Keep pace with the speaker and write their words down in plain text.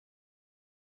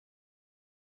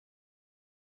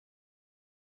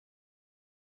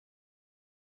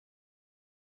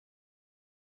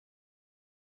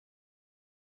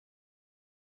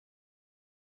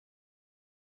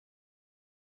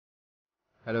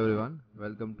Hello everyone,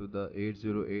 welcome to the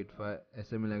 8085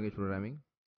 assembly language programming.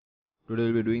 Today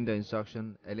we'll be doing the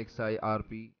instruction LXI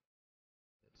RP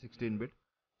 16-bit.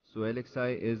 So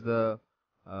LXI is the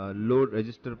load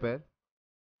register pair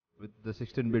with the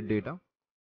 16-bit data.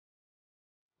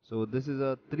 So this is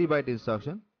a 3-byte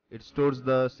instruction. It stores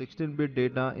the 16-bit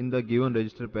data in the given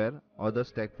register pair or the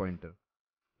stack pointer.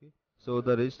 Okay. So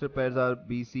the register pairs are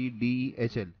B, C, D,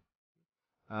 H, L.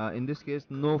 In this case,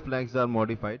 no flags are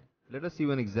modified. Let us see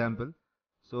one example.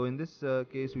 So in this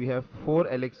case, we have 4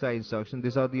 LXI instructions.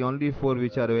 These are the only 4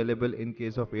 which are available in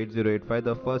case of 8085.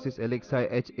 The first is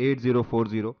LXI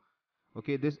H8040.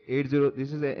 Okay, this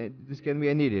can be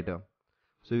any data.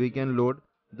 So we can load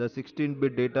the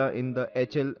 16-bit data in the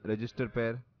HL register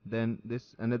pair. Then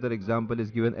this another example is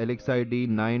given LXI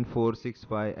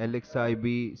D9465, LXI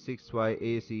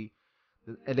B65AC,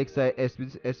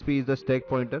 LXI SP is the stack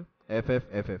pointer,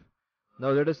 FFFF. Now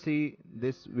let us see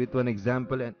this with one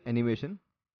example and animation.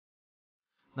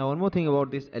 Now one more thing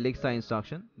about this LXI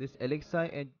instruction. This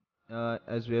LXI,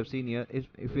 as we have seen here,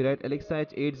 if we write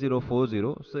LXI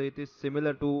H8040, so it is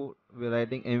similar to we're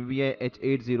writing MVI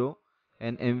H80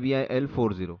 and MVI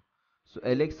L40. So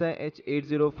LXI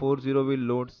H8040 will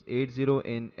loads 80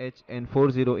 in H and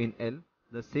 40 in L.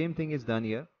 The same thing is done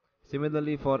here.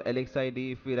 Similarly for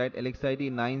LXID, if we write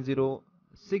LXID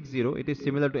 9060, it is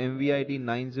similar to MVID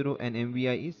 90 and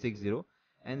MVIE 60,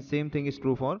 and same thing is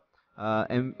true for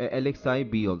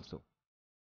LXIB also.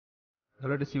 So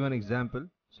let us see one example.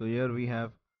 So here we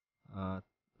have uh,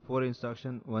 4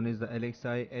 instruction. One is the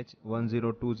LXI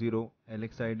H1020,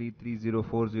 LXID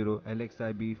 3040,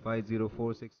 LXIB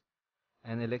 5046,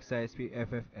 and LXI SP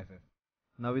FFFF.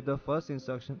 Now with the first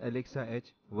instruction LXI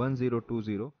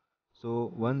H1020,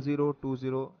 so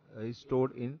 1020 is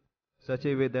stored in such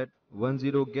a way that 10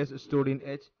 gets stored in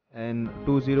H and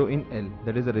 20 in L,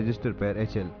 that is a register pair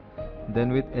HL.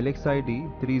 Then with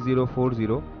LXID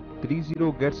 3040,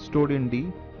 30 gets stored in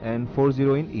D and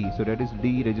 40 in E, so that is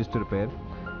D register pair.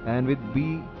 And with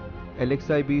B,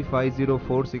 LXIB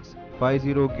 5046,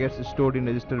 50 gets stored in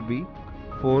register B,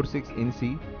 46 in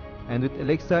C. And with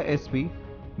LXI SP,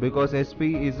 because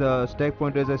SP is a stack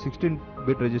pointer as a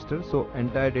 16-bit register, so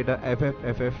entire data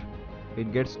FFFF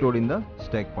it gets stored in the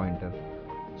stack pointer.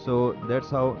 So that's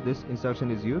how this instruction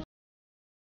is used.